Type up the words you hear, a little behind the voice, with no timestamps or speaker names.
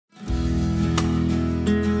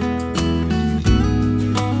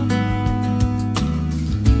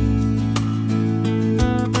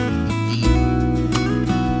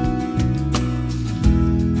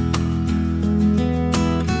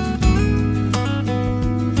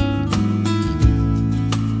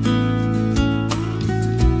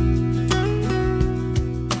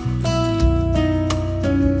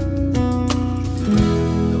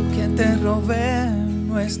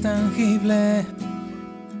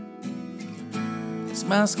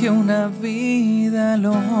más que una vida,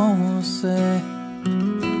 lo sé.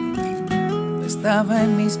 Estaba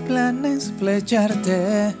en mis planes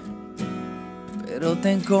flecharte, pero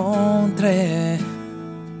te encontré,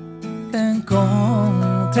 te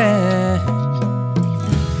encontré.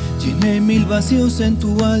 Llené 1000 vacíos en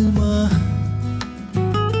tu alma.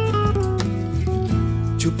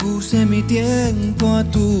 Yo puse mi tiempo a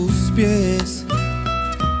tus pies.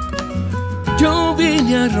 Yo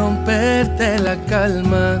vine a romperte la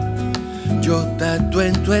calma. Yo tatué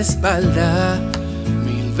en tu espalda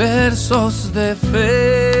 1000 versos de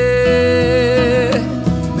fe.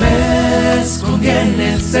 Me escondí en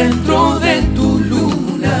el centro de tu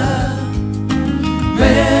luna.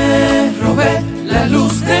 Me robé la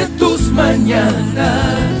luz de tus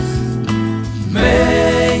mañanas.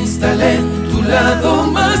 Me instalé en tu lado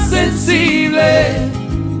más sensible.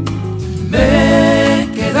 Me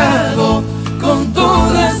he quedado con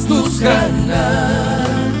todas tus ganas.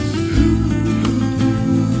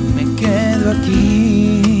 Me quedo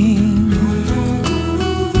aquí.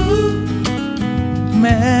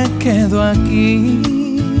 Me quedo aquí.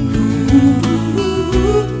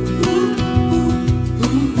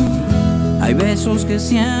 Hay besos que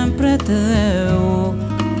siempre te debo.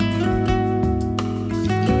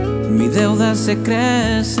 Mi deuda se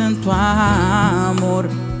crece en tu amor.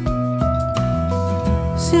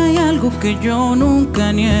 Si hay algo que yo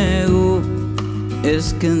nunca niego,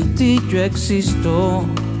 es que en ti yo existo.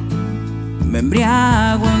 Me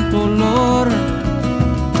embriago en tu olor.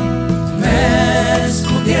 Me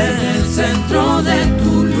escondí en el centro de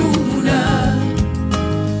tu luna.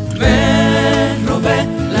 Me robé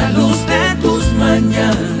la luz de tus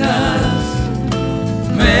mañanas.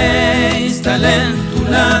 Me instalé en tu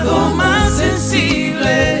lado más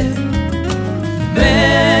sensible.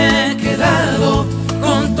 Me he quedado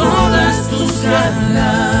con todas tus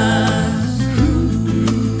ganas.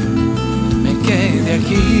 Me quedé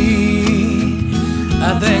aquí,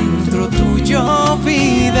 adentro tuyo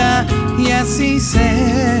vida, y así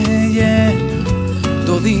sellé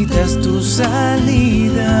toditas tus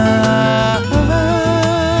salidas.